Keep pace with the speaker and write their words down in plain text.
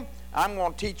I'm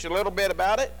going to teach a little bit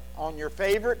about it on your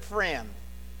favorite friend,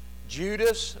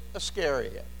 Judas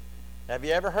Iscariot. Have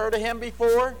you ever heard of him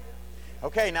before?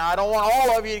 Okay, now I don't want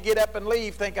all of you to get up and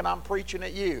leave thinking I'm preaching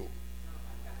at you.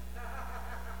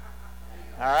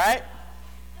 All right?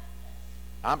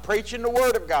 I'm preaching the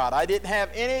Word of God. I didn't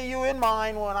have any of you in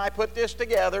mind when I put this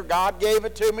together. God gave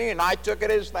it to me, and I took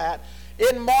it as that.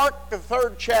 In Mark, the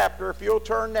 3rd chapter, if you'll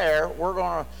turn there, we're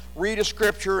going to read a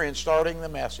scripture and starting the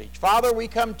message. Father, we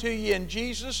come to you in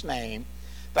Jesus' name,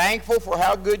 thankful for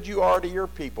how good you are to your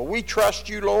people. We trust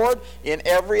you, Lord, in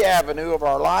every avenue of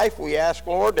our life. We ask,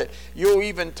 Lord, that you'll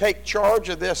even take charge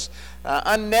of this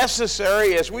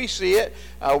unnecessary, as we see it,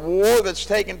 war that's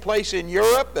taking place in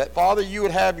Europe, that, Father, you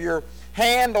would have your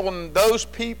hand on those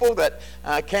people that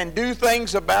can do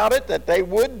things about it, that they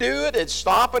would do it and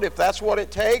stop it if that's what it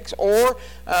takes, or,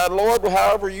 Lord,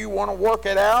 however you want to work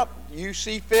it out, you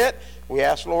see fit. We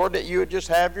ask, Lord, that you would just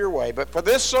have your way. But for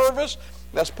this service,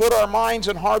 let's put our minds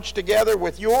and hearts together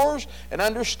with yours and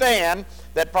understand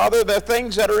that, Father, the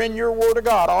things that are in your Word of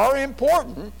God are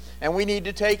important, and we need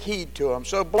to take heed to them.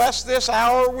 So bless this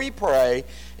hour, we pray,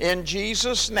 in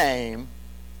Jesus' name,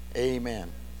 amen.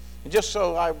 And just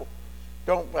so I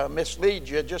don't mislead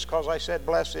you, just because I said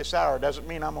bless this hour doesn't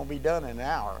mean I'm going to be done in an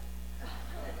hour.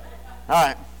 All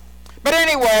right. But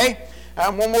anyway,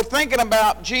 when we're thinking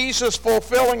about Jesus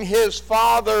fulfilling his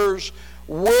Father's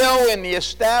will in the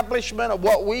establishment of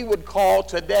what we would call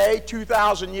today,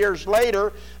 2,000 years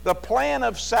later, the plan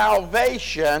of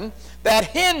salvation that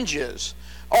hinges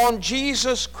on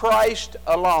Jesus Christ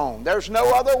alone. There's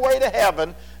no other way to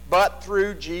heaven but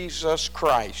through Jesus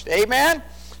Christ. Amen?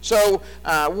 So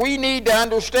we need to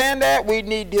understand that. We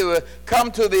need to come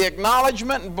to the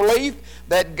acknowledgement and belief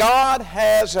that God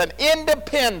has an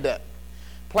independent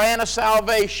plan of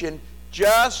salvation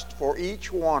just for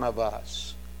each one of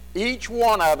us. Each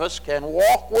one of us can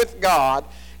walk with God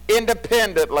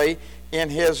independently in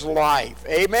his life.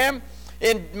 Amen?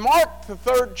 In Mark, the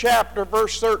 3rd chapter,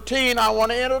 verse 13, I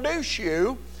want to introduce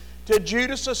you to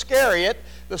Judas Iscariot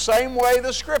the same way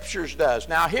the Scriptures does.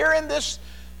 Now, here in this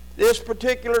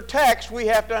particular text, we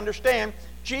have to understand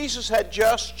Jesus had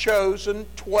just chosen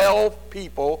 12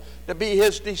 people to be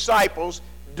his disciples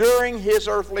during his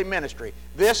earthly ministry.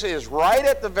 This is right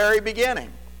at the very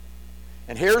beginning.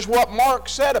 And here's what Mark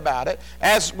said about it.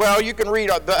 As well, you can read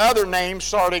the other names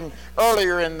starting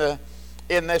earlier in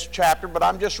this chapter, but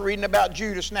I'm just reading about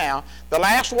Judas now. The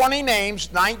last one he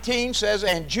names, 19, says,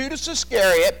 "And Judas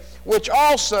Iscariot, which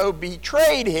also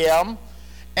betrayed him,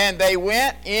 and they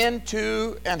went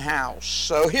into an house."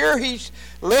 So here he's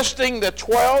listing the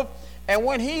 12, and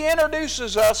when he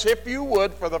introduces us, if you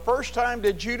would, for the first time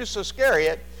to Judas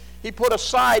Iscariot, he put a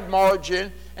side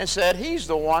margin and said, he's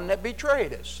the one that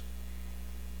betrayed us.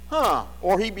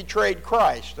 Or he betrayed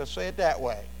Christ. Let's say it that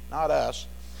way, not us.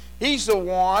 He's the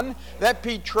one that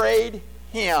betrayed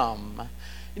him.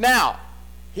 Now,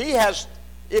 he has,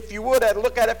 if you would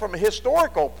look at it from a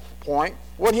historical point,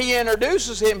 when he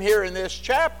introduces him here in this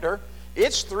chapter,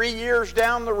 it's 3 years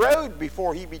down the road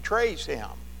before he betrays him.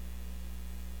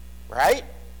 Right?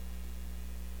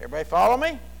 Everybody follow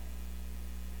me?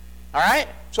 All right?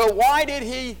 So why did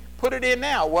he put it in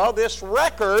now? Well, this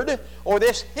record or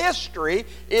this history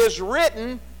is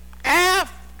written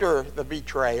after the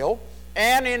betrayal,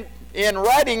 and in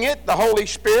writing it, the Holy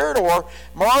Spirit or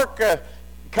Mark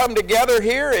come together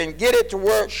here and get it to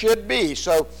where it should be.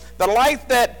 So the life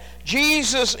that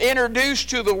Jesus introduced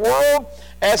to the world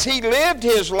as he lived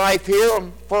his life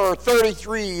here for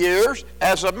 33 years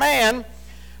as a man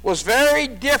was very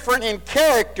different in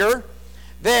character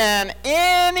than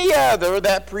any other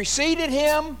that preceded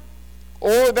him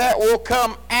or that will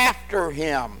come after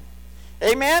him.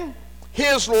 Amen?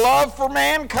 His love for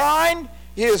mankind,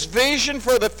 his vision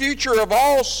for the future of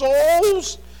all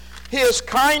souls, his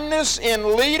kindness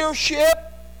in leadership,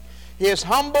 his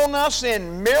humbleness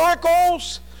in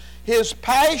miracles, his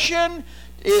passion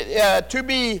to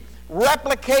be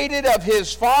replicated of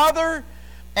his Father,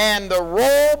 and the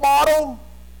role model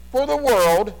for the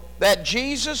world that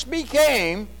Jesus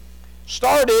became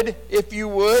started, if you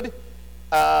would,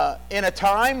 in a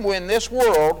time when this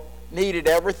world needed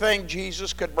everything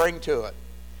Jesus could bring to it.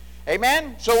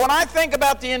 Amen? So when I think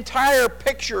about the entire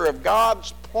picture of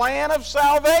God's plan of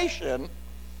salvation,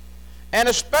 and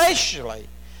especially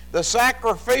the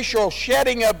sacrificial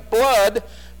shedding of blood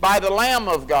by the Lamb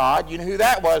of God, you know who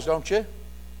that was, don't you?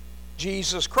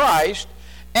 Jesus Christ.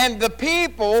 And the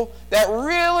people that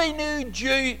really knew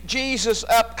Jesus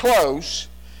up close,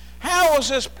 how was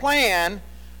this plan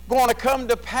going to come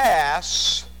to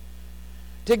pass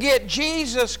to get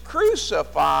Jesus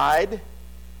crucified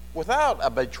without a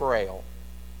betrayal?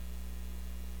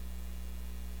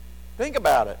 Think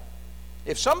about it.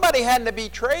 If somebody hadn't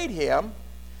betrayed him,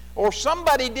 or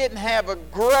somebody didn't have a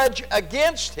grudge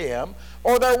against him,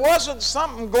 or there wasn't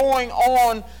something going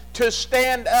on to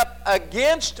stand up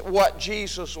against what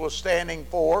Jesus was standing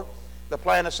for, the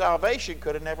plan of salvation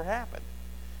could have never happened.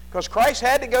 Because Christ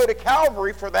had to go to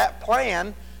Calvary for that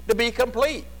plan to be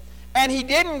complete. And he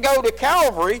didn't go to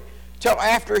Calvary till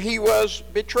after he was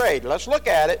betrayed. Let's look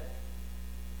at it.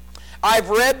 I've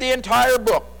read the entire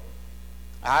book.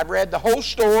 I've read the whole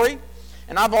story,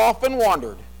 and I've often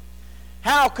wondered,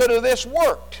 how could have this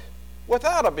worked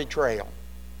without a betrayal?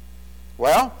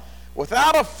 Well,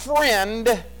 without a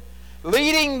friend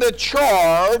leading the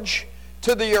charge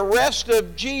to the arrest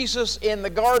of Jesus in the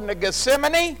Garden of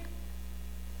Gethsemane,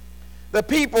 the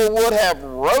people would have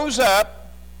rose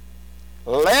up,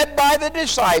 led by the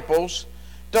disciples,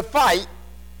 to fight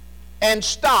and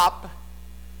stop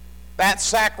that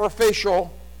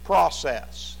sacrificial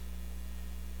process.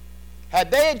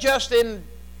 Had they just in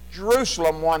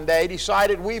Jerusalem one day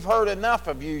decided, we've heard enough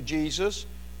of you, Jesus,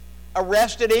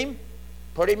 arrested him,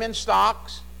 put him in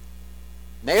stocks,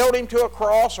 nailed him to a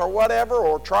cross or whatever,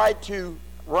 or tried to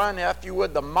run, if you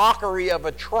would, the mockery of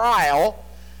a trial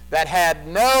that had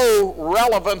no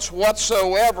relevance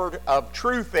whatsoever of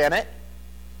truth in it,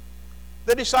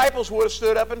 the disciples would have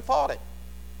stood up and fought it.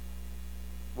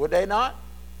 Would they not?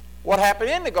 What happened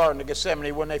in the Garden of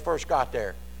Gethsemane when they first got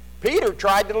there? Peter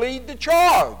tried to lead the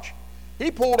charge. He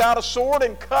pulled out a sword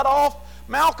and cut off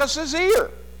Malchus's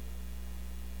ear.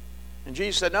 And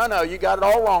Jesus said, no, you got it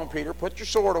all wrong, Peter. Put your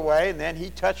sword away. And then he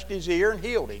touched his ear and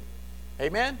healed him.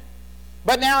 Amen?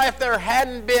 But now if there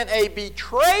hadn't been a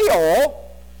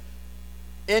betrayal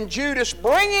in Judas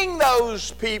bringing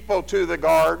those people to the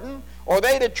garden, or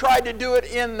they'd have tried to do it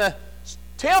in the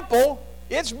temple,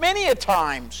 it's many a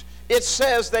times. It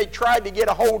says they tried to get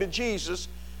a hold of Jesus,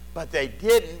 but they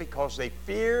didn't because they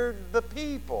feared the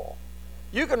people.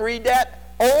 You can read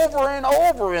that over and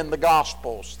over in the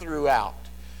Gospels throughout.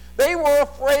 They were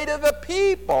afraid of the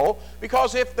people,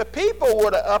 because if the people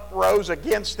would have uprose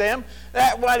against them,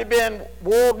 that might have been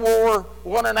World War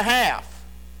I.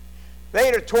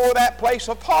 They'd have tore that place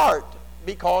apart,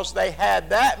 because they had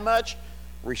that much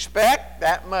respect,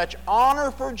 that much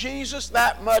honor for Jesus,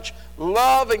 that much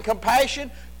love and compassion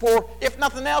for, if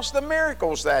nothing else, the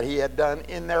miracles that he had done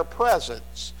in their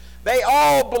presence. They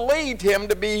all believed him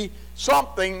to be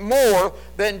something more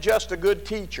than just a good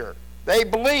teacher. They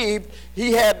believed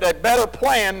he had a better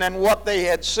plan than what they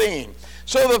had seen.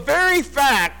 So the very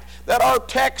fact that our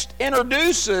text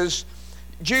introduces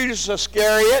Judas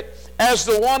Iscariot as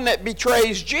the one that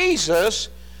betrays Jesus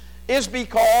is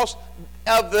because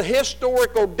of the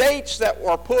historical dates that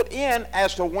were put in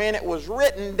as to when it was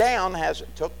written down as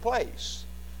it took place.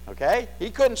 Okay? He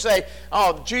couldn't say,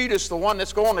 oh, Judas, the one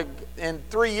that's going to, in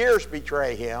 3 years,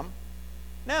 betray him.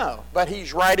 No, but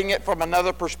he's writing it from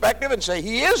another perspective and say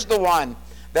he is the one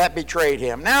that betrayed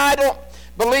him. Now, I don't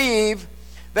believe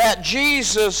that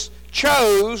Jesus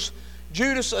chose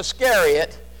Judas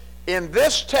Iscariot in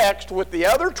this text with the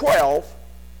other 12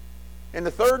 in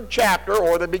the 3rd chapter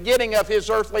or the beginning of his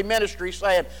earthly ministry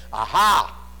saying,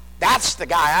 aha, that's the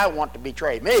guy I want to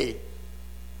betray me.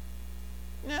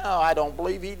 No, I don't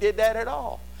believe he did that at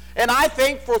all. And I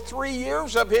think for 3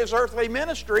 years of his earthly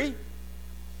ministry,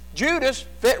 Judas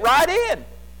fit right in.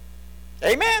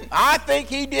 Amen. I think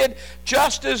he did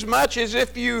just as much as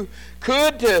if you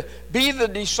could to be the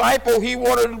disciple he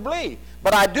wanted to be.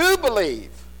 But I do believe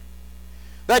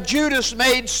that Judas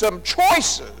made some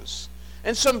choices,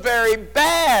 and some very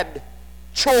bad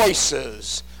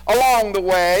choices along the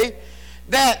way,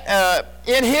 that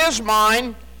in his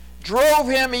mind drove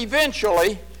him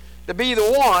eventually to be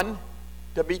the one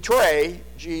to betray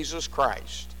Jesus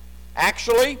Christ.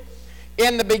 Actually,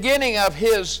 in the beginning of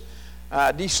his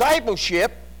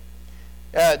discipleship,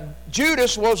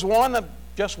 Judas was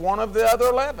just one of the other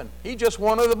 11. He just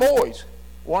one of the boys,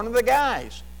 one of the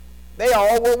guys. They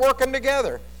all were working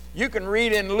together. You can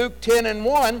read in Luke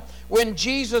 10:1 when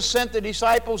Jesus sent the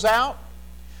disciples out,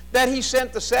 that he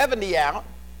sent the 70 out,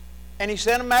 and he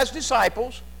sent them as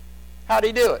disciples. How did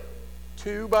he do it?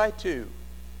 2 by 2.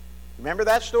 Remember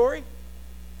that story?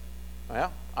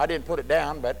 Well, I didn't put it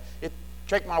down, but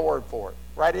take my word for it.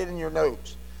 Write it in your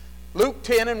notes. Luke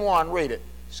 10:1, read it.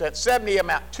 Sent 70 of them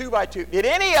out, 2 by 2. Did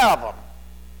any of them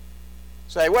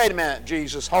say, wait a minute,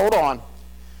 Jesus, hold on.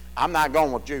 I'm not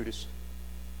going with Judas.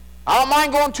 I don't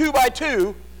mind going 2 by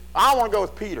 2. I want to go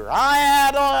with Peter.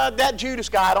 That Judas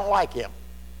guy, I don't like him.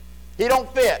 He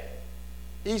don't fit.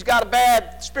 He's got a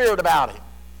bad spirit about him.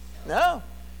 No.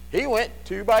 He went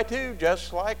 2 by 2,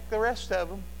 just like the rest of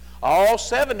them. All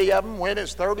 70 of them went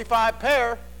as 35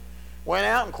 pair. went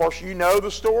out, and of course you know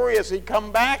the story as he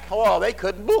come back. Oh, they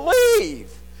couldn't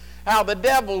believe how the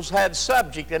devils had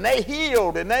subject, and they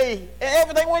healed, and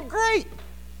everything went great.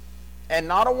 And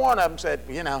not a one of them said,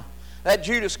 that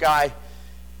Judas guy,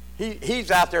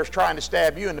 he's out there trying to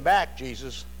stab you in the back,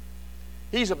 Jesus.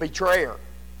 He's a betrayer.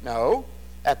 No,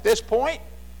 at this point,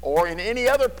 or in any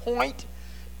other point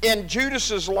in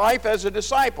Judas's life as a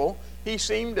disciple, he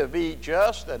seemed to be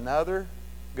just another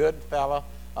good fellow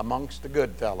amongst the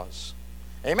good fellas.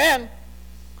 Amen.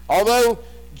 Although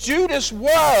Judas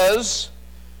was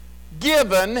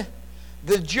given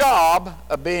the job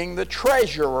of being the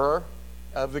treasurer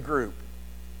of the group.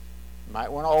 You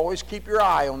might want to always keep your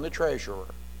eye on the treasurer.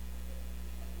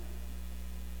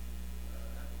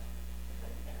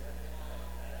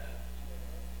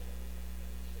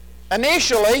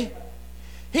 Initially,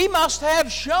 he must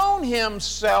have shown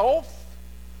himself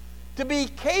to be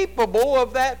capable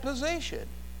of that position.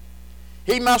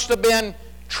 He must have been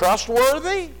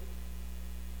trustworthy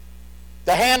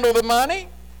to handle the money.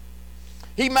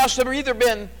 He must have either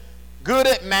been good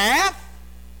at math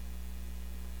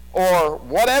or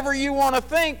whatever you want to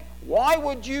think. Why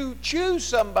would you choose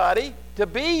somebody to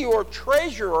be your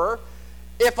treasurer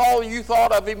if all you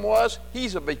thought of him was,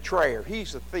 he's a betrayer,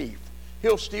 he's a thief,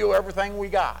 he'll steal everything we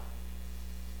got?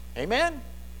 Amen?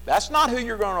 That's not who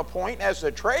you're going to appoint as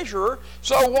the treasurer.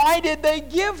 So why did they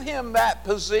give him that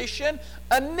position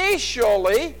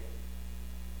initially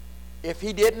if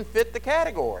he didn't fit the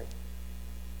category?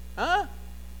 Huh?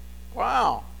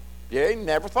 Wow. Yeah, you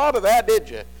never thought of that, did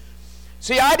you?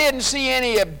 See, I didn't see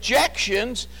any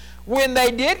objections when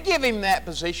they did give him that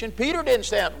position. Peter didn't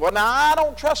stand, well, now I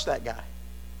don't trust that guy.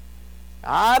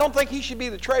 I don't think he should be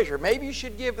the treasurer. Maybe you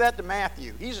should give that to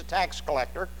Matthew. He's a tax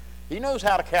collector. He knows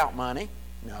how to count money.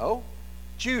 No,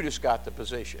 Judas got the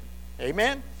position.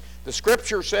 Amen? The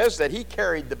scripture says that he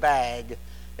carried the bag.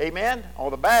 Amen? Oh,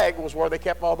 the bag was where they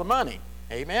kept all the money.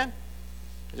 Amen?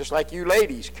 Just like you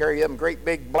ladies carry them great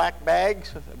big black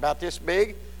bags about this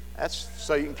big. That's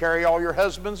so you can carry all your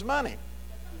husband's money.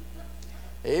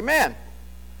 Amen?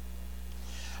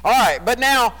 All right, but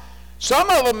now some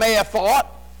of them may have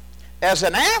thought, as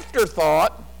an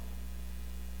afterthought,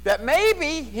 that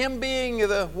maybe him being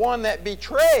the one that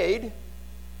betrayed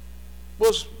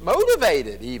was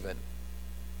motivated even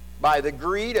by the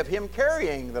greed of him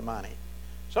carrying the money.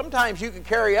 Sometimes you can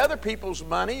carry other people's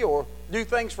money or do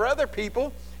things for other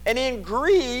people and in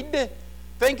greed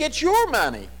think it's your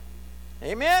money.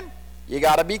 Amen? You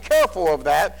got to be careful of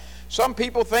that. Some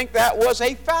people think that was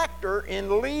a factor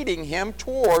in leading him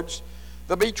towards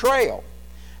the betrayal.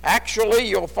 Actually,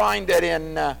 you'll find that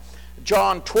in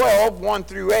John 12, 1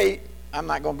 through 8, I'm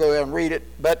not going to go there and read it,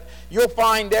 but you'll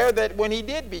find there that when he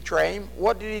did betray him,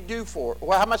 what did he do for it?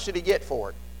 Well, how much did he get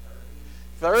for it?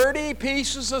 30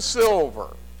 pieces of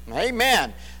silver.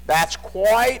 Amen. That's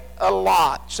quite a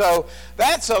lot. So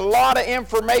that's a lot of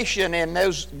information in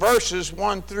those verses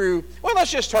 1 through, well,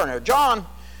 let's just turn there. John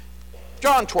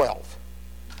 12.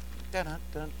 Dun, dun,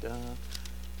 dun, dun.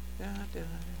 Dun, dun.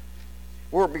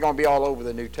 We're going to be all over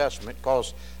the New Testament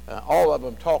because all of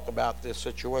them talk about this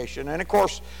situation. And of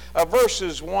course,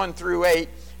 verses 1 through 8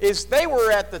 is they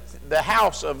were at the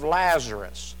house of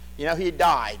Lazarus. You know, he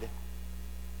died.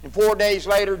 And 4 days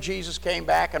later, Jesus came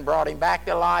back and brought him back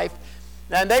to life.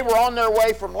 And they were on their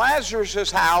way from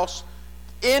Lazarus' house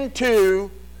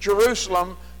into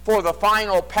Jerusalem for the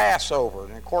final Passover.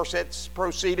 And of course, it's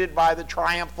preceded by the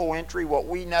triumphal entry, what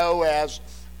we know as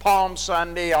Palm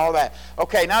Sunday, all that.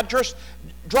 Okay, now just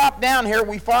drop down here.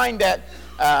 We find that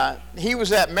he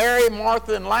was at Mary,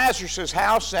 Martha, and Lazarus'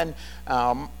 house, and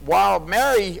while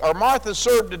Martha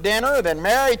served the dinner, then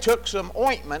Mary took some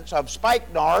ointments of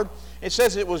spikenard. It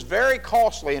says it was very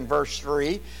costly in verse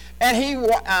 3, and he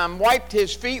wiped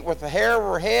his feet with the hair of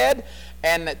her head,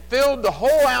 and it filled the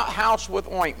whole outhouse with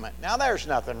ointment. Now, there's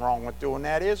nothing wrong with doing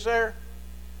that, is there?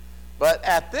 But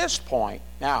at this point,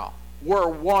 now, we're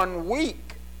 1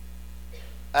 week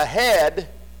ahead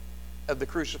of the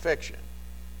crucifixion.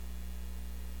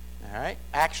 All right?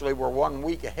 Actually, we're 1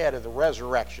 week ahead of the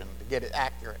resurrection, to get it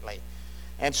accurately.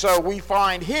 And so we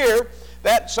find here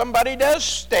that somebody does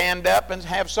stand up and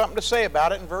have something to say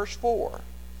about it in verse 4.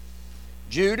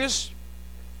 Judas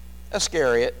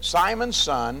Iscariot, Simon's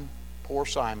son, poor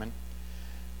Simon,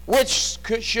 which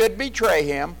should betray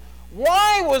him.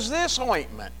 Why was this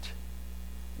ointment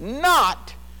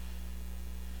not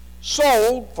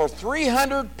sold for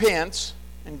 300 pence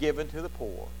and given to the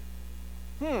poor?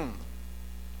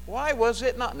 Why was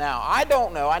it not? Now, I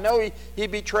don't know. I know he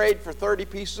betrayed for 30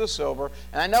 pieces of silver,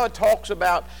 and I know it talks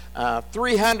about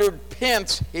 300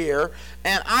 pence here,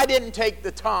 and I didn't take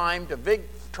the time to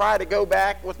try to go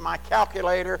back with my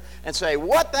calculator and say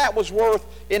what that was worth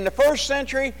in the first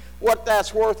century, what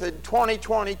that's worth in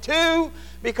 2022,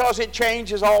 because it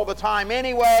changes all the time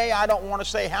anyway. I don't want to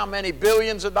say how many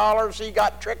billions of dollars he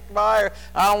got tricked by. Or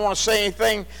I don't want to say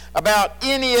anything about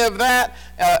any of that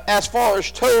as far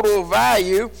as total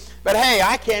value. But hey,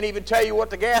 I can't even tell you what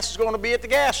the gas is going to be at the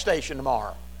gas station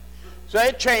tomorrow. So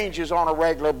it changes on a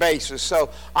regular basis.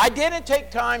 So I didn't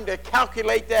take time to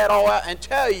calculate that all out and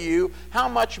tell you how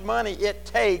much money it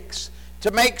takes to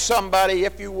make somebody,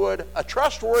 if you would, a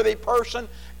trustworthy person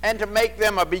and to make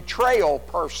them a betrayal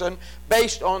person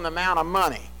based on the amount of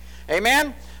money.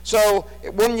 Amen? So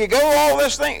when you go all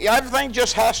this thing, everything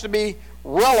just has to be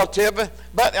relative.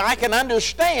 But I can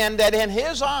understand that in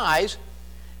his eyes,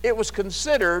 it was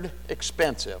considered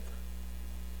expensive.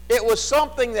 It was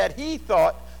something that he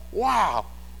thought, wow,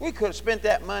 we could have spent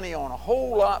that money on a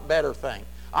whole lot better thing.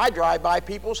 I drive by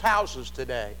people's houses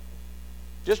today.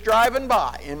 Just driving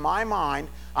by, in my mind,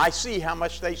 I see how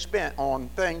much they spent on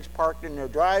things parked in their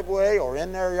driveway or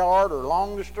in their yard or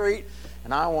along the street,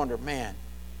 and I wonder, man,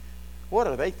 what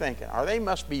are they thinking? They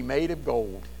must be made of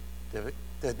gold to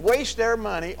waste their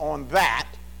money on that.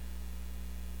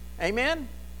 Amen?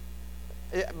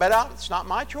 But it's not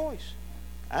my choice.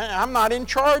 I'm not in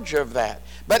charge of that.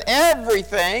 But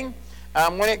everything,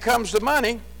 when it comes to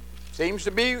money, seems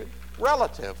to be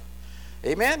relative.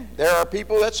 Amen? There are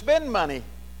people that spend money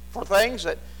for things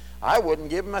that I wouldn't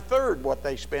give them a third what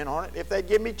they spent on it if they'd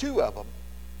give me two of them.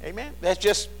 Amen? That's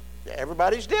just,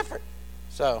 everybody's different.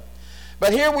 So,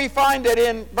 but here we find that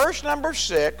in verse number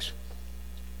 6,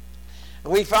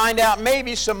 we find out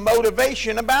maybe some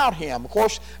motivation about him. Of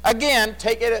course, again,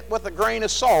 take it with a grain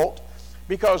of salt,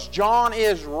 because John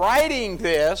is writing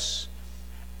this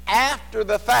after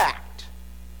the fact.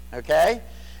 Okay?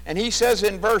 And he says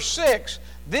in verse 6,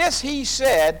 this he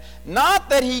said, not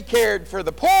that he cared for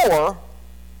the poor,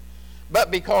 but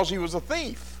because he was a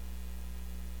thief.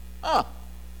 And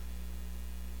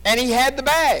he had the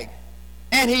bag,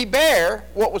 and he bare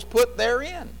what was put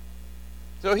therein.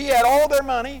 So he had all their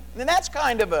money, and that's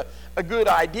kind of a good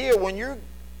idea when you're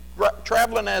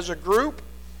traveling as a group.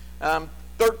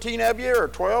 13 of you or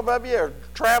 12 of you are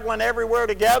traveling everywhere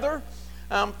together,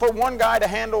 for one guy to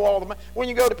handle all the money. When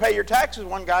you go to pay your taxes,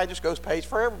 one guy just goes pays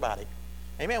for everybody.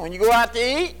 Amen. When you go out to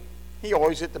eat, he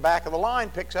always at the back of the line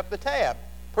picks up the tab.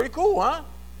 Pretty cool, huh?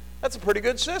 That's a pretty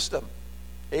good system.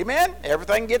 Amen.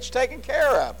 Everything gets taken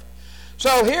care of.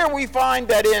 So here we find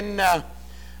that in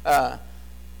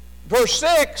verse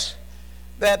 6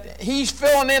 that he's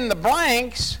filling in the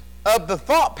blanks of the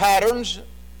thought patterns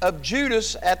of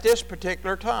Judas at this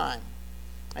particular time.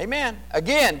 Amen.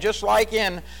 Again, just like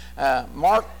in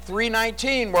Mark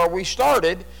 3:19 where we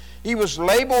started, he was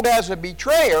labeled as a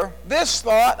betrayer. This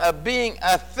thought of being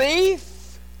a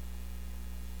thief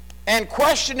and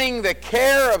questioning the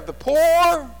care of the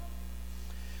poor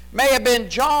may have been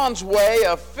John's way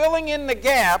of filling in the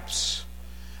gaps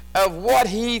of what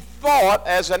he thought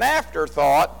as an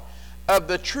afterthought of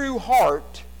the true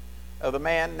heart of the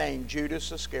man named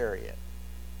Judas Iscariot.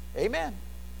 Amen.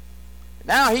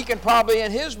 Now he can probably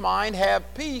in his mind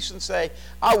have peace and say,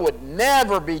 I would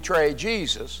never betray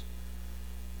Jesus.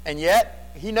 And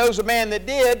yet he knows a man that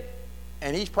did,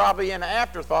 and he's probably in an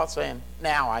afterthought saying,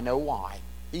 now I know why.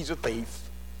 He's a thief.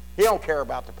 He don't care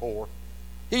about the poor.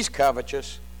 He's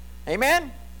covetous.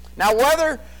 Amen? Now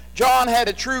whether John had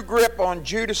a true grip on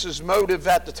Judas's motive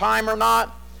at the time or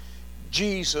not,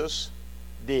 Jesus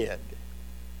did.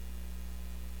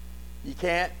 You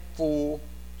can't fool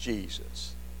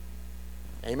Jesus.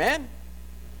 Amen?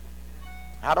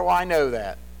 How do I know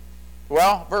that?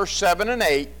 Well, verse 7 and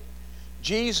 8,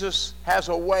 Jesus has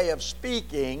a way of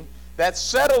speaking that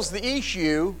settles the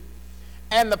issue,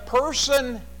 and the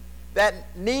person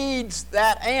that needs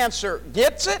that answer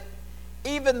gets it,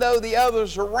 even though the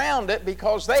others around it,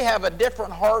 because they have a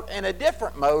different heart and a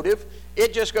different motive,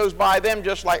 it just goes by them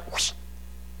just like whoosh,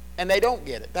 and they don't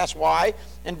get it. That's why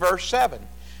in verse 7,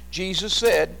 Jesus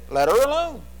said, let her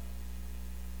alone.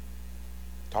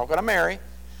 Talking to Mary,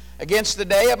 against the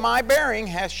day of my bearing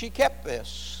hath she kept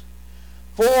this.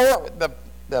 For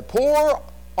the poor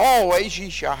always ye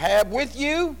shall have with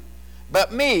you,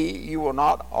 but me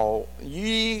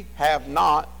ye have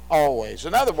not always.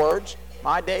 In other words,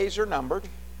 my days are numbered.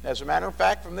 As a matter of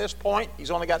fact, from this point, he's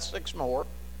only got 6 more.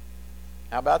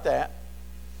 How about that?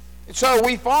 And so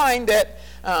we find that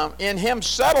in him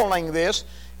settling this,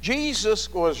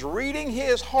 Jesus was reading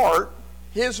his heart,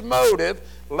 his motive,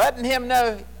 letting him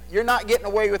know, you're not getting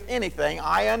away with anything.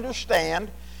 I understand.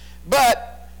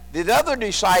 But the other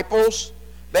disciples,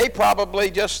 they probably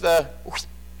just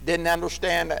didn't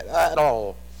understand at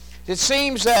all. It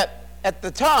seems that at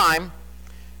the time,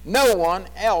 no one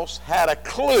else had a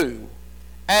clue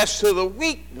as to the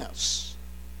weakness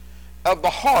of the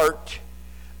heart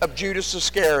of Judas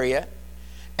Iscariot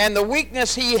and the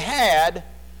weakness he had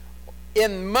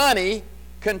in money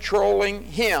controlling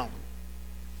him.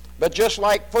 But just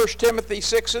like 1 Timothy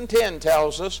 6 and 10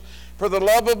 tells us, for the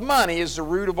love of money is the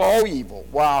root of all evil.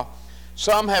 While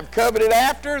some have coveted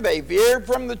after, they veered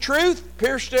from the truth,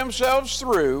 pierced themselves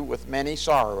through with many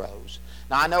sorrows.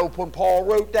 Now I know when Paul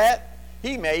wrote that,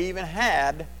 he may even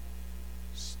had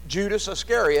Judas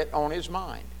Iscariot on his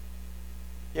mind.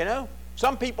 You know,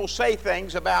 some people say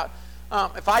things about,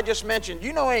 if I just mentioned,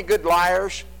 you know any good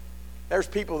liars? There's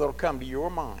people that will come to your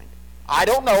mind. I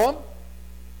don't know them,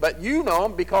 but you know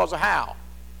them because of how?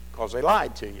 Because they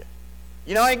lied to you.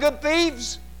 You know any good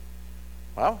thieves?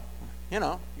 Well, you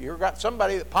know, you've got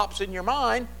somebody that pops in your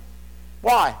mind.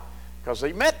 Why? Because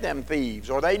they met them thieves,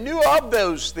 or they knew of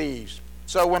those thieves.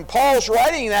 So when Paul's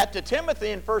writing that to Timothy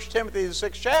in 1 Timothy the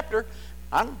 6th chapter,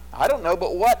 I don't know,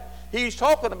 but what he's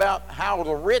talking about, how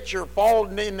the rich are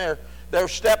falling in their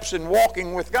steps and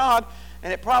walking with God,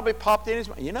 and it probably popped in his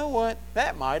mind. You know what?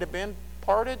 That might have been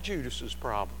part of Judas's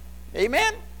problem.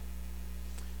 Amen?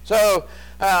 So,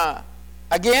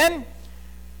 again,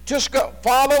 just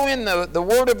follow in the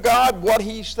Word of God what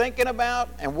he's thinking about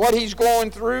and what he's going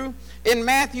through. In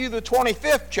Matthew the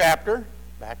 25th chapter,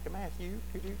 back to Matthew,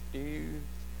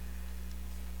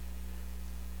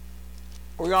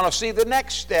 we're going to see the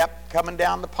next step coming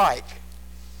down the pike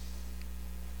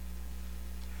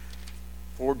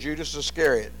for Judas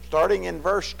Iscariot. Starting in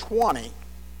verse 20.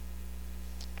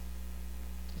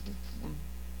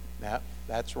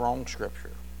 That's wrong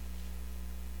scripture.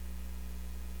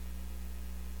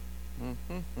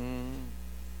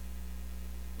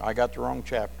 I got the wrong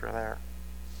chapter there.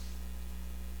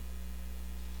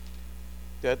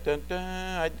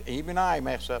 Even I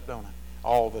mess up, don't I?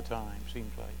 All the time,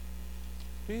 seems like.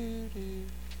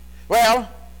 Well,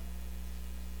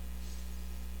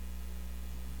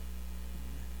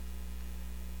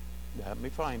 let me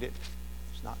find it.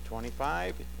 It's not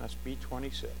 25, it must be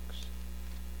 26.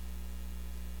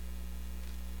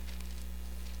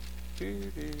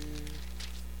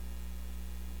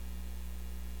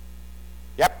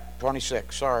 Yep,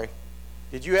 26, sorry.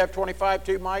 Did you have 25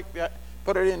 too, Mike?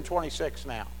 Put it in 26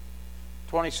 now.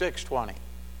 26:20. All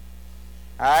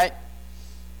right?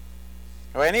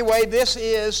 Well, anyway, this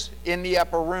is in the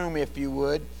upper room, if you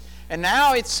would. And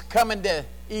now it's coming to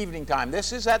evening time.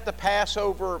 This is at the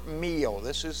Passover meal.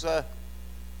 This is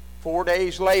 4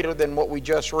 days later than what we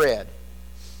just read.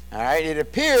 All right? It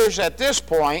appears at this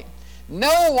point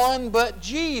no one but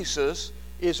Jesus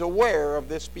is aware of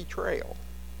this betrayal.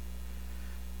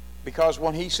 Because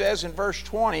when he says in verse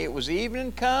 20, it was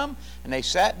evening come, and they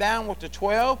sat down with the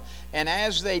 12, and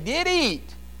as they did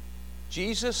eat,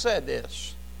 Jesus said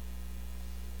this,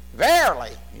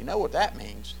 verily, you know what that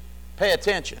means. Pay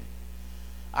attention.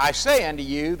 I say unto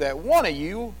you that one of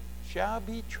you shall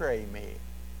betray me.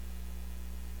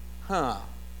 What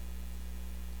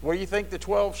do you think the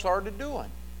 12 started doing?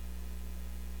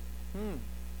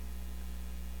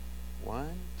 1,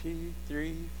 2,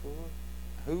 3, 4.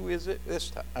 Who is it this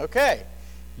time? Okay,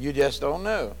 you just don't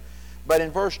know. But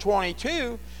in verse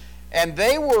 22, and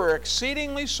they were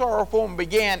exceedingly sorrowful and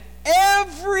began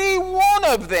every one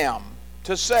of them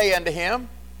to say unto him,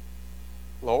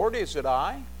 Lord, is it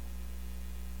I?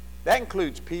 That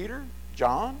includes Peter,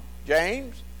 John,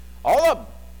 James, all of them.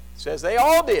 It says they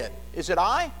all did. Is it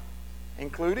I?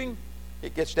 Including,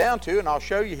 it gets down to, and I'll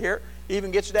show you here, even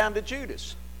gets down to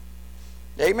Judas.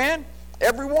 Amen?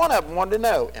 Every one of them wanted to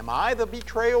know, am I the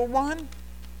betrayal one?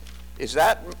 Is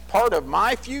that part of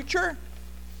my future?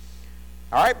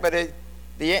 All right, but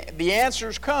the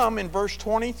answers come in verse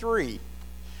 23.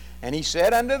 And he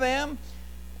said unto them,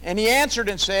 and he answered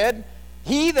and said,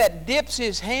 he that dips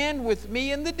his hand with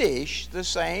me in the dish, the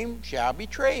same shall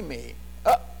betray me.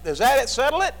 Does that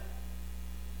settle it?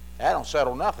 That don't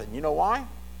settle nothing. You know why?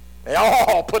 They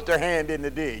all put their hand in the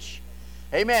dish.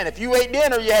 Amen. If you ate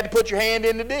dinner, you had to put your hand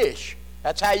in the dish.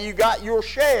 That's how you got your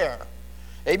share.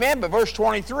 Amen. But verse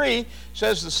 23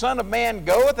 says, the Son of Man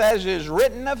goeth as is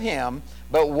written of him,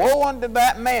 but woe unto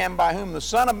that man by whom the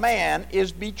Son of Man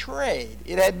is betrayed.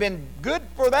 It had been good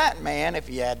for that man if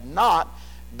he had not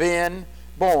been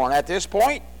born. At this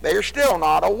point, they're still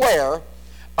not aware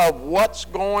of what's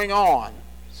going on.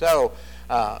 So,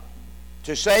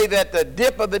 to say that the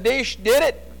dip of the dish did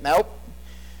it, nope.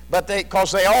 But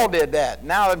because they all did that.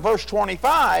 Now in verse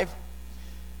 25,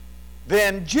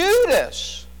 then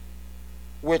Judas,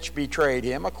 which betrayed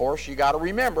him, of course, you got to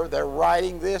remember, they're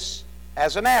writing this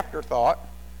as an afterthought,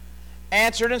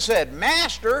 answered and said,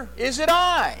 Master, is it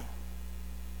I?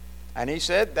 And he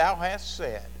said, thou hast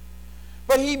said.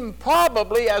 But he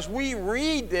probably, as we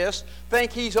read this,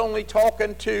 think he's only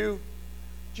talking to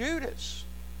Judas.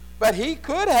 But he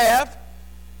could have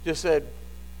just said,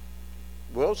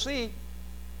 we'll see.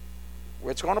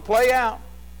 It's going to play out.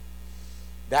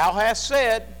 Thou hast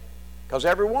said, because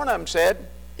every one of them said,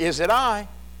 is it I?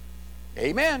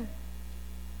 Amen.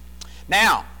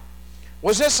 Now,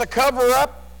 was this a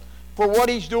cover-up for what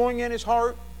he's doing in his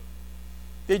heart?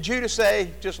 Did Judas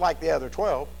say, just like the other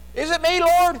 12, is it me,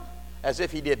 Lord? As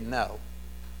if he didn't know.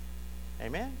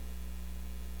 Amen.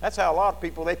 That's how a lot of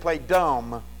people, they play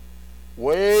dumb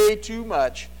way too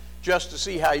much just to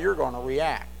see how you're going to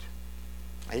react.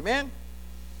 Amen.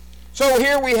 So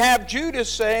here we have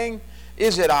Judas saying,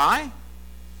 is it I?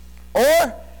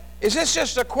 Or is this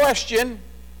just a question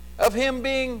of him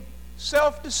being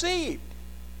self-deceived?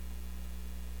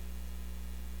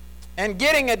 And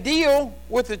getting a deal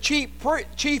with the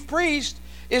chief priest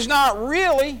is not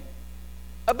really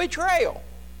a betrayal.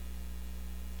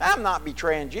 I'm not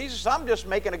betraying Jesus. I'm just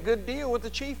making a good deal with the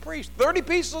chief priest. 30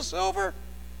 pieces of silver?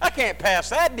 I can't pass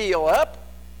that deal up.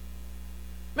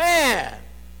 Man,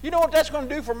 you know what that's going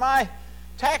to do for my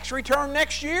tax return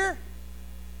next year?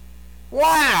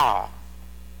 Wow.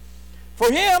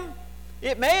 For him,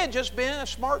 it may have just been a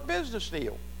smart business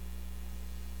deal.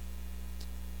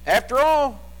 After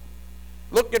all,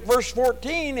 look at verse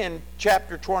 14 in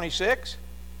chapter 26.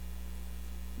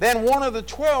 Then one of the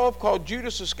 12, called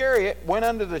Judas Iscariot, went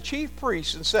unto the chief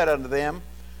priests and said unto them,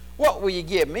 what will ye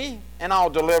give me, and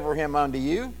I'll deliver him unto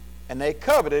you? And they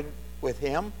coveted with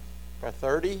him for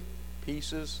 30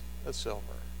 pieces of silver.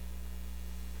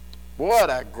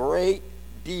 What a great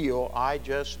deal I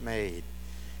just made.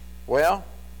 Well,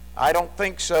 I don't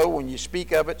think so when you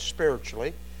speak of it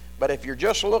spiritually. But if you're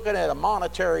just looking at a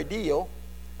monetary deal,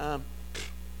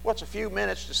 what's a few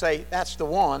minutes to say, that's the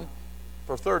one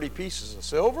for 30 pieces of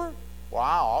silver?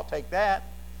 Wow, I'll take that.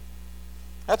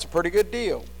 That's a pretty good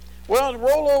deal. Well,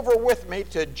 roll over with me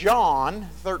to John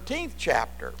 13th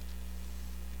chapter.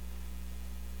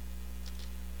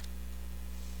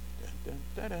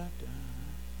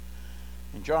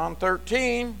 In John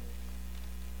 13,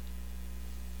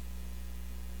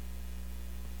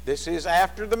 this is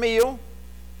after the meal.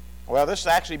 Well, this is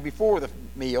actually before the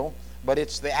meal, but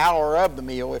it's the hour of the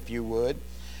meal, if you would.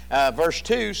 Verse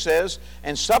 2 says,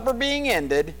 and supper being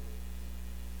ended,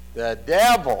 the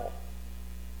devil,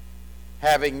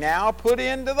 having now put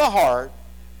into the heart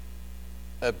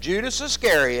of Judas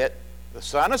Iscariot, the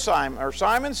son of Simon, or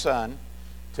Simon's son,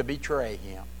 to betray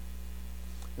him.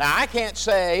 Now, I can't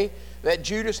say that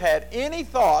Judas had any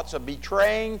thoughts of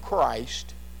betraying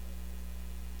Christ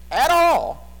at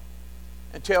all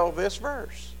until this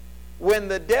verse, when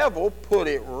the devil put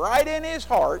it right in his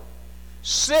heart,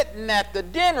 sitting at the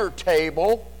dinner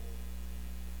table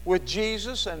with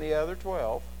Jesus and the other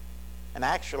 12. And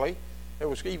actually, there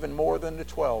was even more than the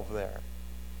 12 there.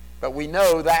 But we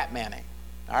know that many.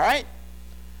 All right?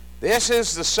 This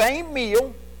is the same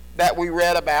meal that we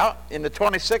read about in the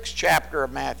 26th chapter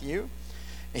of Matthew.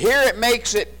 Here it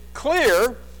makes it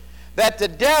clear that the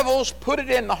devils put it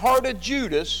in the heart of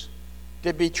Judas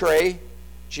to betray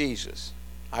Jesus.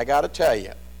 I got to tell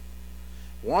you,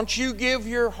 once you give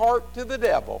your heart to the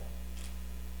devil,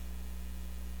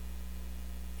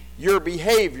 your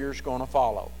behavior is going to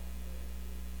follow.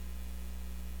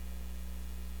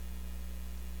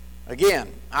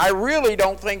 Again, I really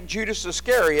don't think Judas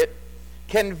Iscariot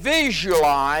can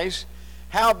visualize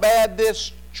how bad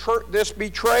this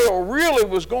betrayal really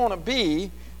was going to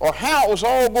be, or how it was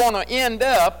all going to end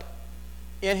up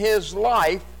in his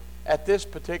life at this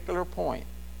particular point.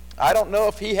 I don't know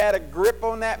if he had a grip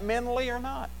on that mentally or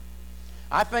not.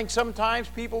 I think sometimes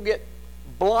people get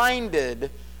blinded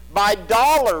by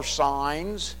dollar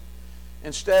signs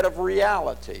instead of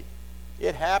reality.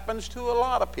 It happens to a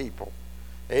lot of people.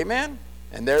 Amen?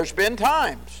 And there's been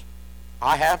times,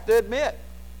 I have to admit,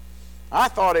 I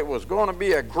thought it was going to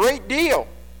be a great deal.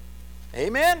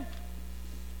 Amen?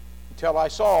 Until I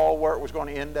saw where it was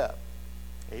going to end up.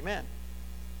 Amen.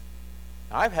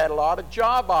 I've had a lot of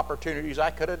job opportunities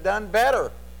I could have done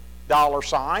better, dollar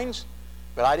signs,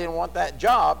 but I didn't want that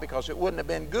job because it wouldn't have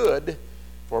been good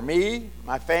for me,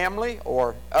 my family,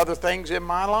 or other things in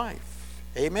my life.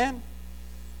 Amen?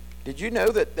 Did you know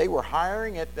that they were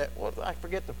hiring at that, well, I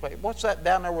forget the place. What's that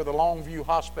down there where the Longview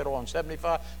Hospital on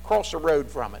 75? Across the road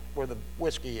from it, where the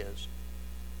whiskey is.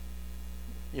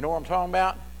 You know what I'm talking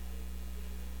about?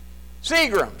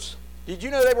 Seagram's. Did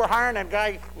you know they were hiring a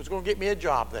guy who was going to get me a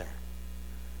job there?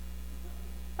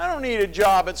 I don't need a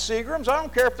job at Seagram's. I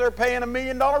don't care if they're paying $1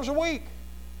 million a week.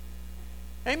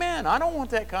 Amen. I don't want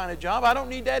that kind of job. I don't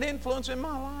need that influence in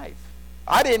my life.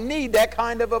 I didn't need that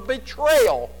kind of a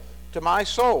betrayal to my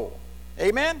soul.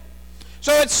 Amen?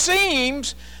 So it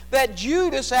seems that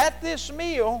Judas at this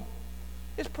meal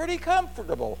is pretty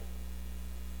comfortable.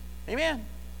 Amen?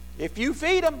 If you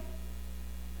feed him,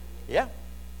 yeah,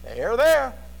 they're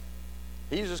there.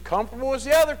 He's as comfortable as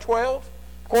the other 12.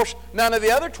 Of course, none of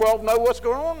the other 12 know what's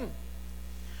going on.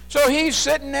 So he's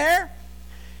sitting there.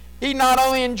 He not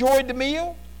only enjoyed the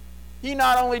meal, he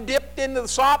not only dipped into the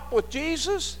sop with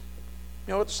Jesus.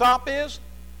 You know what the sop is?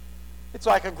 It's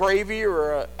like a gravy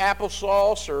or an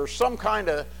applesauce or some kind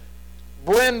of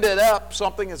blended up,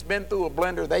 something that's been through a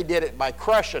blender. They did it by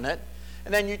crushing it.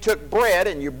 And then you took bread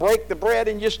and you break the bread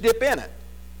and just dip in it.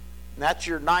 And that's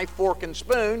your knife, fork, and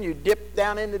spoon. You dip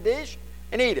down in the dish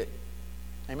and eat it.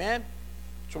 Amen?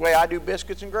 It's the way I do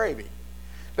biscuits and gravy.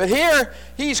 But here,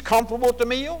 he's comfortable at the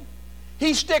meal.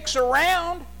 He sticks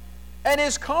around and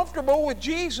is comfortable with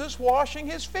Jesus washing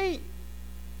his feet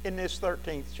in this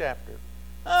 13th chapter.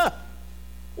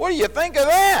 What do you think of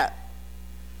that?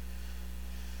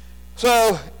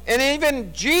 So, and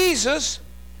even Jesus,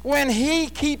 when he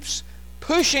keeps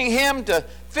pushing him to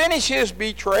finish his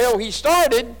betrayal, he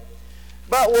started,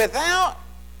 but without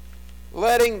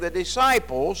letting the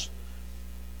disciples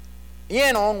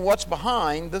in on what's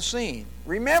behind the scene.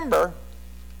 Remember,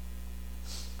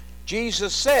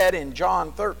 Jesus said in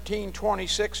John 13,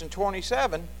 26 and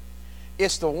 27,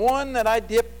 it's the one that I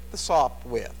dipped the sop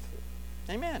with.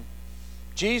 Amen.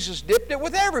 Jesus dipped it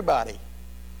with everybody.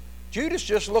 Judas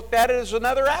just looked at it as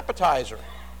another appetizer.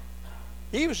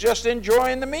 He was just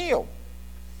enjoying the meal.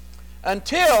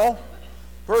 Until,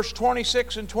 verse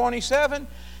 26 and 27,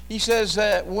 he says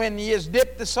when he has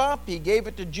dipped the sop, he gave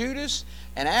it to Judas,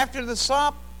 and after the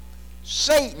sop,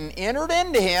 Satan entered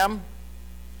into him.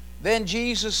 Then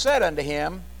Jesus said unto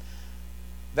him,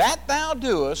 that thou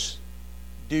doest,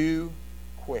 do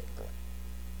quickly.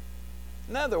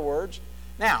 In other words,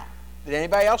 now, did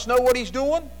anybody else know what he's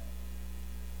doing?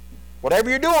 Whatever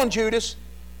you're doing, Judas,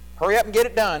 hurry up and get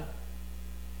it done.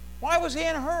 Why was he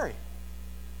in a hurry?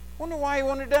 Wonder why he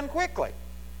wanted it done quickly.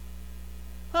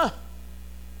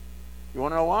 You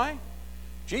want to know why?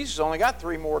 Jesus only got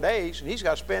 3 more days, and he's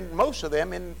got to spend most of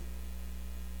them in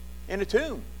a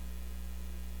tomb.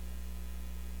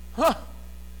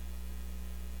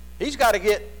 He's got to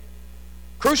get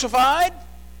crucified.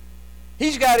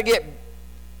 He's got to get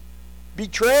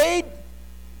betrayed,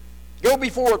 go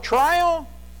before a trial,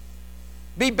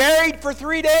 be buried for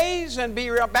 3 days, and be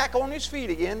back on his feet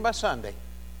again by Sunday.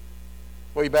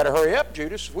 Well, you better hurry up,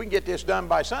 Judas, if we can get this done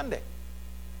by Sunday.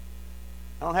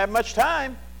 I don't have much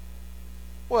time.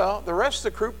 Well, the rest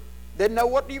of the group didn't know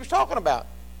what he was talking about,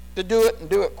 to do it and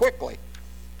do it quickly.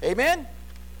 Amen?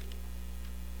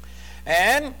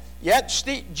 And yet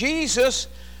Jesus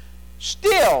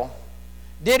still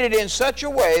did it in such a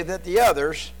way that the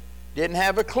others didn't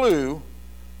have a clue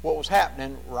what was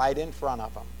happening right in front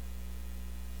of them.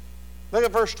 Look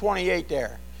at verse 28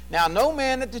 there. Now no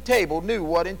man at the table knew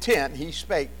what intent he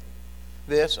spake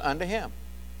this unto him.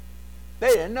 They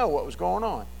didn't know what was going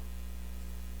on.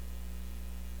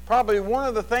 Probably one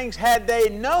of the things, had they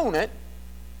known it,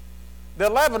 the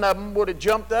 11 of them would have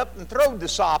jumped up and thrown the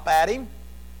sop at him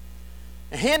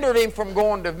and hindered him from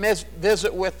going to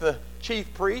visit with the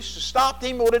chief priests, stopped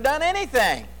him, would have done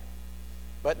anything.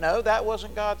 But no, that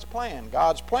wasn't God's plan.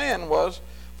 God's plan was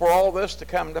for all this to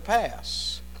come to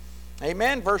pass.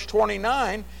 Amen. Verse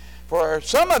 29, for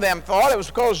some of them thought it was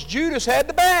because Judas had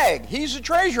the bag. He's the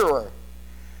treasurer.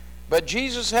 But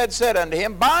Jesus had said unto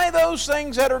him, buy those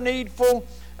things that are needful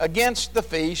against the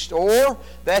feast, or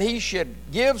that he should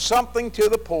give something to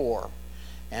the poor.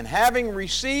 And having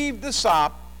received the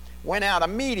sop, went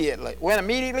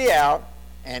immediately out,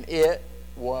 and it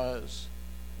was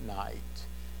night.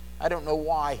 I don't know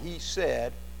why he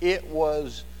said it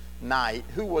was night.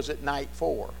 Who was it night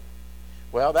for?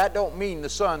 Well, that don't mean the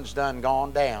sun's done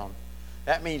gone down.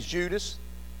 That means, Judas,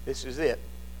 this is it.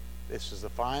 This is the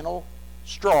final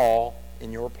straw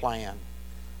in your plan.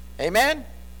 Amen?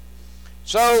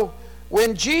 So,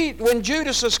 when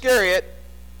Judas Iscariot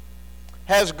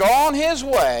has gone his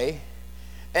way,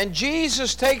 and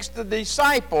Jesus takes the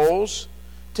disciples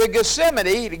to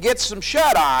Gethsemane to get some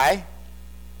shut-eye,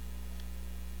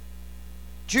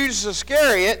 Judas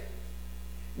Iscariot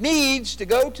needs to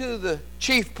go to the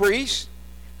chief priests,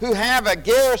 who have a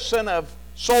garrison of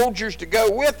soldiers to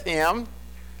go with him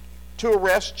to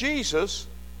arrest Jesus,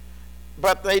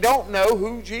 but they don't know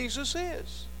who Jesus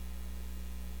is.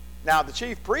 Now, the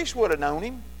chief priests would have known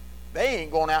him. They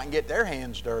ain't going out and get their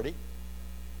hands dirty.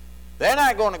 They're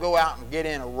not going to go out and get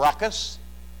in a ruckus.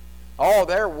 Oh,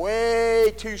 they're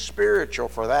way too spiritual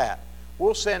for that.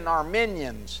 We'll send our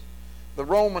minions, the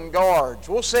Roman guards.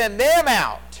 We'll send them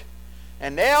out,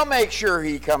 and they'll make sure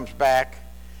he comes back.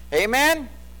 Amen?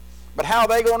 But how are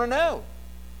they going to know?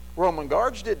 Roman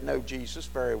guards didn't know Jesus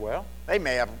very well. They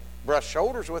may have brushed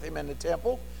shoulders with him in the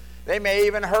temple. They may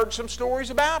even heard some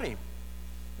stories about him,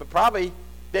 but probably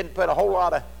didn't put a whole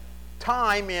lot of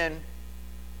time in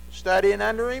studying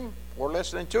under him or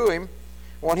listening to him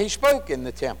when he spoke in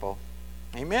the temple.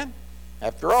 Amen?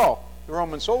 After all, the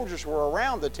Roman soldiers were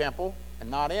around the temple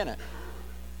and not in it.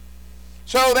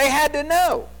 So they had to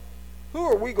know, who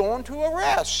are we going to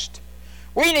arrest?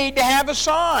 We need to have a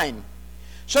sign.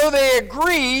 So they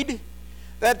agreed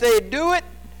that they'd do it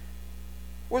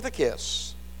with a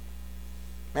kiss.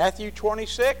 Matthew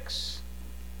 26.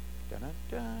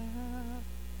 Dun-dun-dun.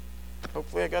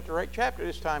 Hopefully I got the right chapter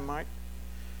this time, Mike.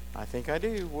 I think I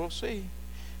do. We'll see.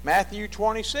 Matthew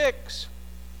 26,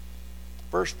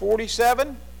 verse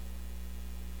 47.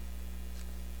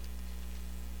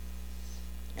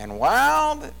 And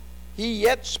while he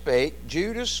yet spake,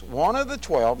 Judas, one of the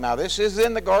 12, now this is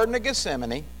in the Garden of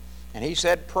Gethsemane, and he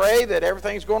said, pray that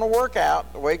everything's going to work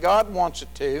out the way God wants it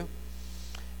to.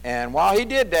 And while he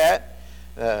did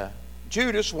that,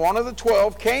 Judas, one of the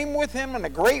 12, came with him and a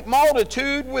great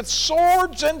multitude with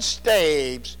swords and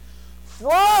staves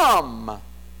from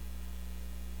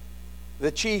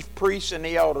the chief priests and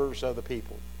the elders of the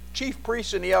people. Chief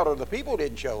priests and the elders of the people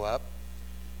didn't show up.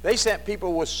 They sent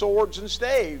people with swords and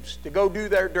staves to go do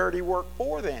their dirty work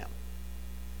for them.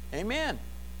 Amen.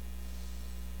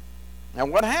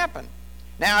 And what happened?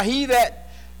 Now he that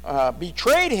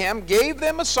betrayed him gave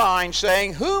them a sign,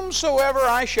 saying, whomsoever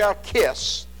I shall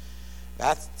kiss,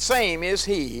 that same is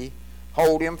he,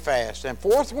 hold him fast. And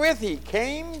forthwith he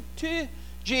came to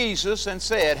Jesus and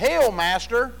said, Hail,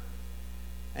 Master,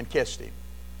 and kissed him.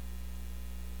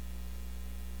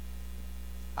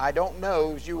 I don't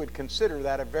know if you would consider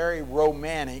that a very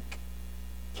romantic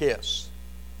kiss.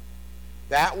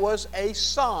 That was a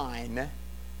sign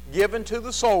given to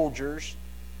the soldiers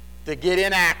to get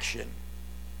in action.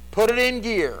 Put it in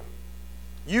gear.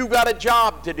 You've got a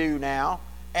job to do now,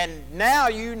 and now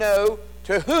you know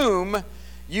to whom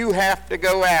you have to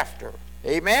go after.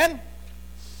 Amen?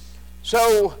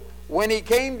 So when he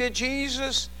came to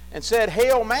Jesus and said,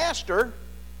 Hail, Master,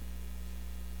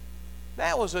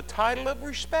 that was a title of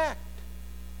respect.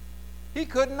 He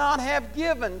could not have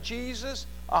given Jesus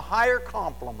a higher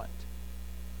compliment.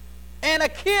 And a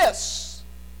kiss.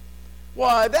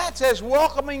 Why, that's as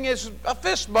welcoming as a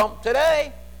fist bump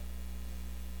today.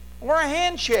 Or a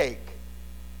handshake.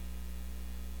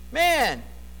 Man,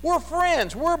 we're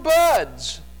friends. We're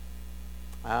buds.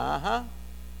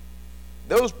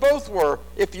 Those both were,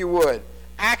 if you would,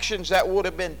 actions that would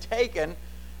have been taken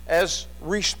as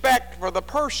respect for the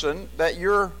person that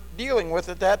you're dealing with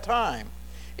at that time.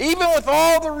 Even with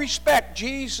all the respect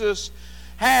Jesus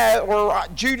had, or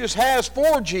Judas has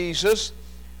for Jesus,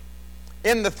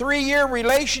 in the 3-year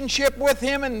relationship with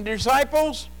him and the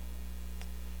disciples,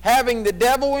 having the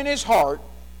devil in his heart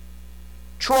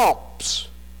trumps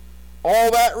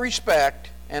all that respect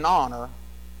and honor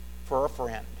for a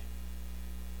friend.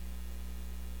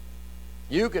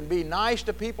 You can be nice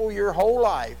to people your whole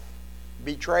life,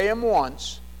 betray them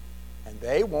once, and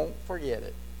they won't forget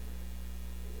it.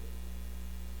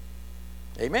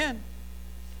 Amen.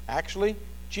 Actually,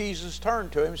 Jesus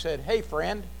turned to him and said, Hey,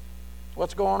 friend,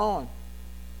 what's going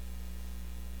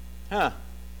on?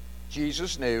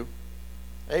 Jesus knew.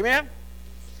 Amen?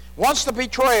 Once the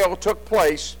betrayal took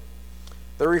place,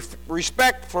 the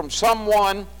respect from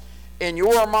someone in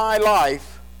your or my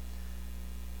life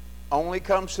only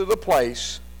comes to the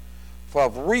place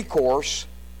of recourse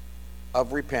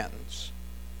of repentance.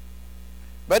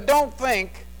 But don't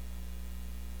think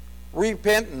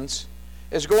repentance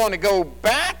is going to go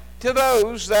back to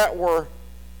those that were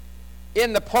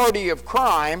in the party of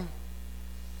crime,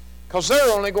 because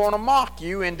they're only going to mock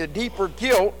you into deeper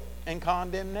guilt and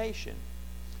condemnation.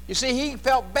 You see, he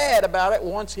felt bad about it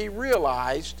once he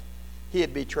realized he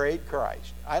had betrayed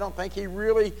Christ. I don't think he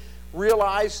really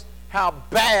realized how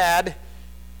bad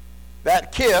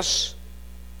that kiss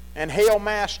and Hail,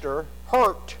 Master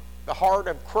hurt the heart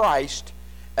of Christ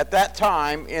at that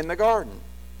time in the garden.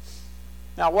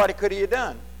 Now, what could he have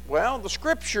done? Well, the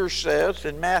Scripture says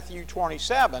in Matthew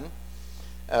 27,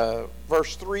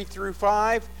 verse 3 through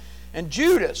 5, and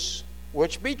Judas,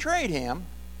 which betrayed him,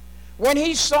 when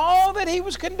he saw that he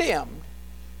was condemned,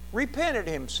 repented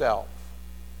himself.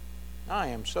 I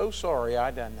am so sorry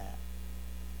I done that.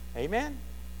 Amen?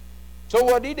 So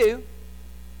what did he do?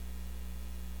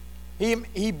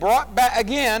 He brought back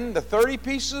again the 30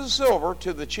 pieces of silver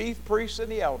to the chief priests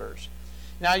and the elders.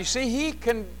 Now you see, he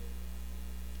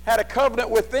had a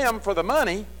covenant with them for the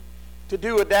money to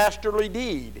do a dastardly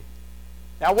deed.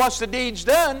 Now, once the deed's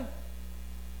done,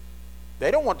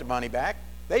 they don't want the money back.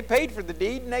 They paid for the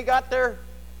deed and they got their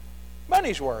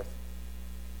money's worth.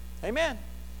 Amen.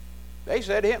 They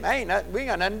said to him, hey, we ain't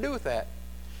got nothing to do with that.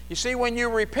 You see, when you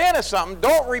repent of something,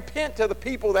 don't repent to the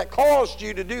people that caused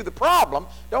you to do the problem.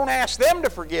 Don't ask them to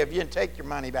forgive you and take your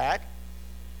money back.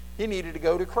 He needed to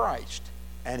go to Christ,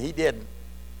 and he didn't.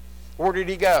 Where did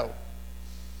he go?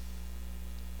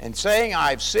 And saying,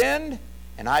 I've sinned,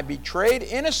 and I betrayed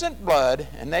innocent blood.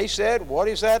 And they said, what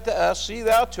is that to us? See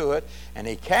thou to it. And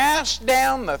he cast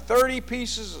down the 30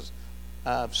 pieces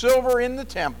of silver in the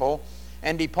temple,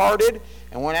 and departed,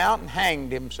 and went out and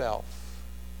hanged himself.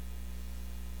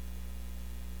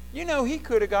 You know, he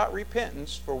could have got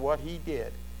repentance for what he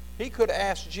did. He could have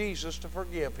asked Jesus to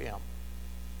forgive him.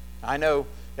 I know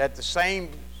at the same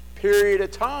period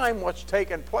of time what's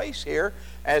taking place here,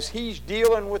 as he's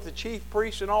dealing with the chief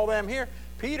priests and all them here,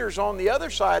 Peter's on the other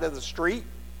side of the street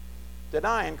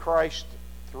denying Christ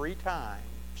 3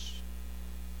 times.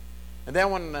 And then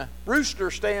when the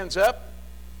rooster stands up,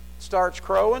 starts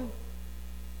crowing,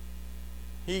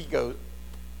 he goes,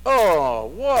 oh,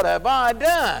 what have I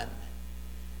done?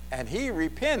 And he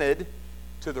repented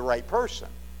to the right person.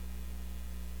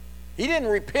 He didn't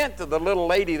repent to the little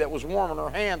lady that was warming her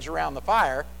hands around the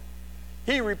fire.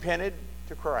 He repented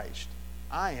to Christ.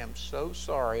 I am so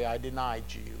sorry I denied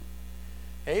you.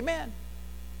 Amen.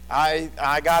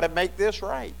 I got to make this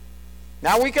right.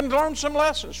 Now we can learn some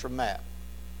lessons from that.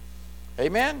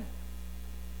 Amen.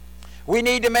 We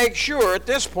need to make sure at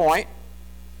this point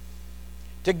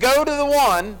to go to the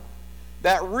one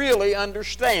that really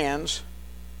understands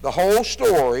the whole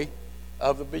story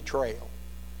of the betrayal.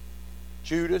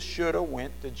 Judas should have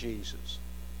went to Jesus.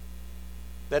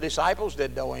 The disciples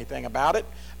didn't know anything about it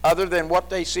other than what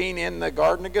they seen in the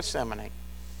Garden of Gethsemane.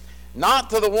 Not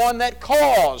to the one that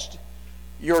caused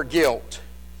your guilt.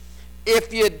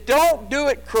 If you don't do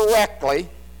it correctly,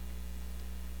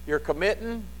 you're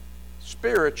committing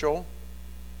spiritual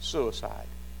suicide.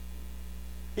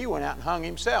 He went out and hung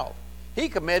himself. He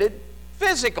committed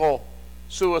physical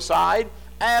suicide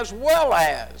as well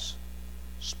as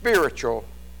spiritual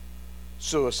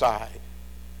suicide.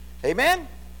 Amen?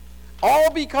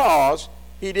 All because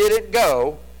he didn't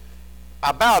go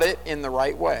about it in the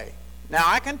right way. Now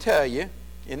I can tell you,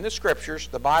 in the Scriptures,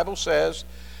 the Bible says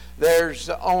there's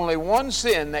only one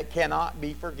sin that cannot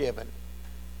be forgiven,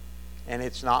 and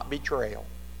it's not betrayal.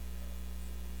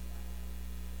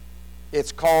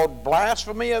 It's called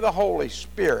blasphemy of the Holy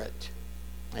Spirit.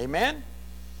 Amen?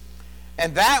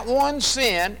 And that one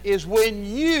sin is when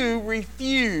you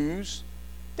refuse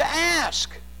to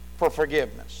ask for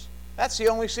forgiveness. That's the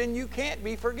only sin you can't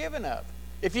be forgiven of.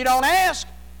 If you don't ask,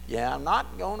 I'm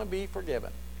not going to be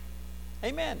forgiven.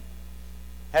 Amen.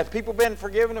 Have people been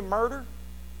forgiven of murder?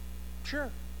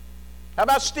 Sure. How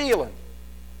about stealing?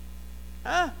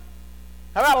 Huh?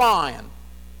 How about lying?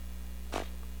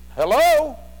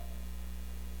 Hello?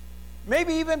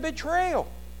 Maybe even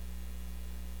betrayal.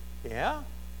 Yeah.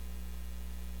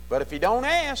 But if you don't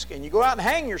ask and you go out and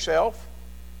hang yourself,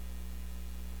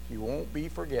 you won't be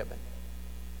forgiven.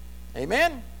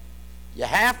 Amen? You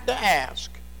have to ask.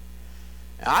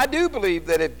 Now, I do believe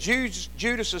that if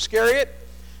Judas Iscariot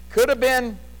could have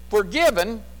been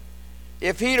forgiven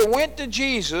if he'd have went to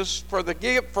Jesus for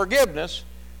the forgiveness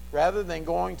rather than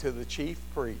going to the chief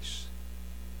priests.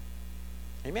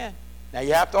 Amen. Now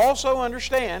you have to also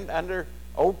understand, under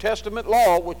Old Testament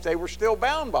law, which they were still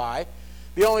bound by,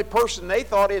 the only person they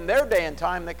thought in their day and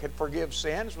time that could forgive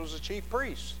sins was the chief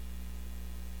priest.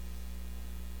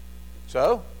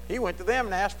 So he went to them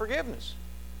and asked forgiveness.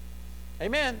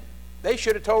 Amen. They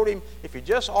should have told him, if you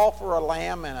just offer a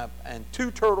lamb and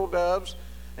 2 turtle doves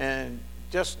and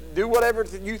just do whatever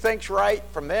you think's right,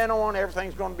 from then on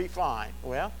everything's going to be fine.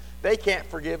 Well, they can't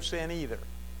forgive sin either.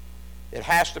 It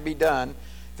has to be done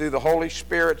through the Holy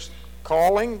Spirit's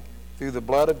calling, through the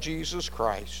blood of Jesus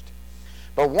Christ.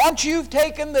 But once you've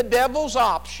taken the devil's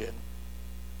option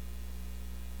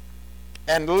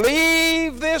and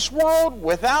leave this world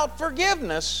without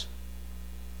forgiveness,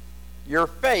 your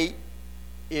fate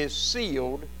is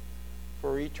sealed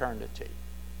for eternity.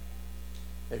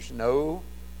 There's no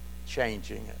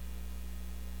changing it.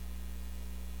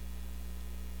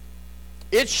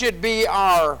 It should be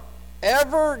our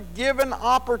ever-given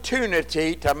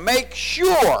opportunity to make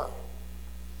sure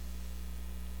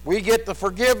we get the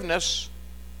forgiveness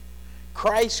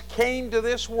Christ came to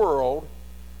this world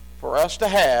for us to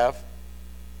have,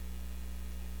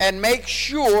 and make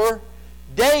sure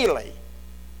daily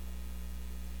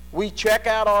we check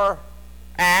out our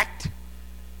act,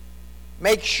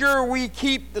 make sure we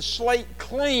keep the slate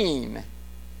clean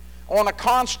on a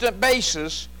constant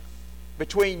basis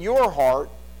between your heart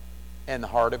and the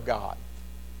heart of God.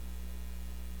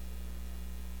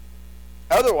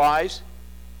 Otherwise,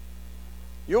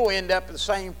 you'll end up in the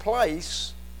same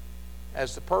place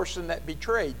as the person that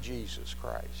betrayed Jesus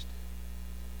Christ.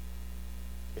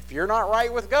 If you're not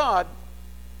right with God,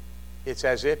 it's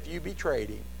as if you betrayed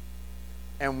Him.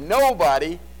 And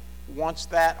nobody wants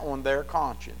that on their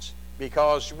conscience,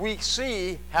 because we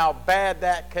see how bad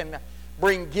that can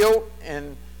bring guilt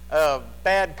and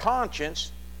bad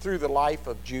conscience through the life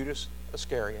of Judas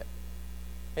Iscariot.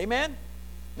 Amen?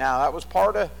 Now, that was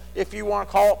part of, if you want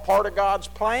to call it part of God's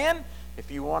plan,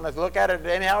 if you want to look at it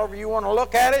any however you want to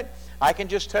look at it, I can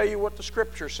just tell you what the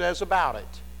Scripture says about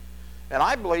it. And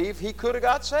I believe he could have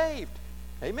got saved.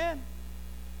 Amen.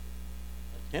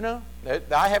 You know,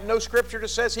 I have no Scripture that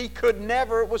says he could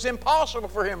never, it was impossible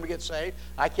for him to get saved.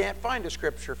 I can't find a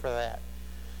Scripture for that.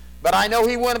 But I know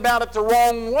he went about it the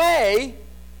wrong way,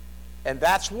 and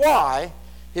that's why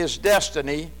his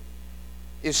destiny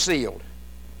is sealed.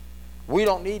 We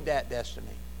don't need that destiny.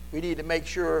 We need to make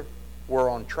sure we're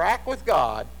on track with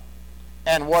God,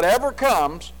 and whatever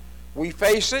comes, we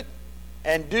face it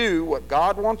and do what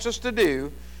God wants us to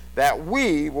do, that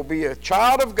we will be a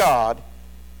child of God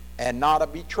and not a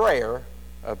betrayer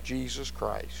of Jesus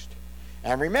Christ.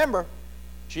 And remember,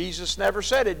 Jesus never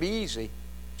said it'd be easy,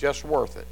 just worth it.